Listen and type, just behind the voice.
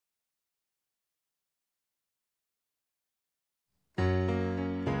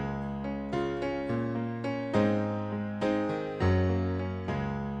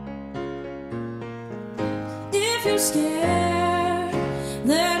if you're scared,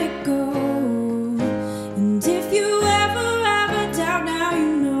 let it go. And if you ever doubt, now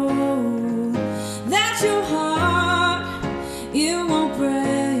you know that your heart, it won't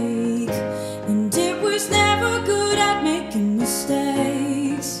break. And it was never good at making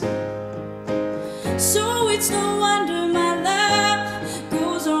mistakes. So it's no wonder my love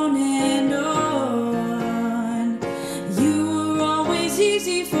goes on and on. You were always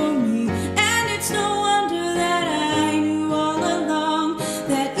easy for me, and it's no wonder that I knew all along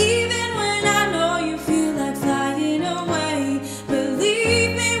that even when I know you feel like flying away,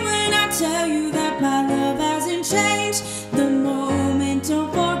 believe me when I tell you that my love hasn't changed. The moment,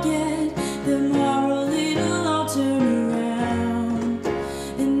 don't forget, tomorrow it'll all turn around,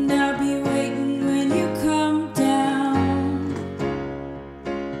 and I'll be waiting when you come down.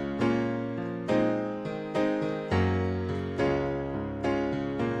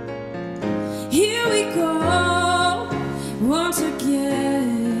 Here we go, once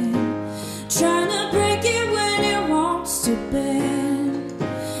again, trying to break it when it wants to bend.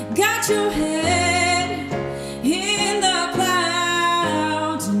 Got your head in the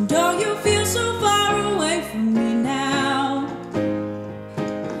clouds, and oh, you feel so far away from me now.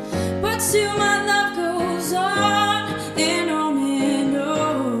 But still my love goes on and on and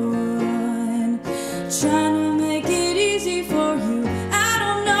on, trying to make it easy for you. I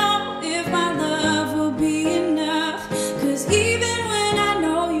don't know if my love will be enough, 'cause even when I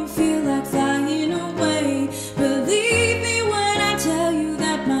know you feel like flying away, believe me when I tell you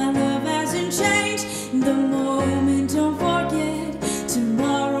that my love hasn't changed. The moment, don't forget,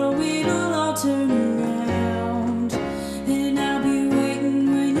 tomorrow it'll all turn around, and I'll be waiting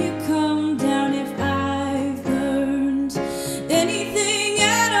when you come down. If I've learned anything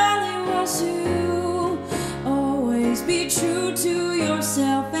at all, it was to always be true to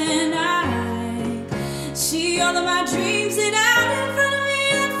yourself. And I see all of my dreams laid out in front of me,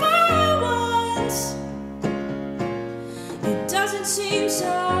 and for once it doesn't seem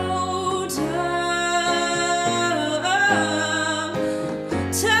so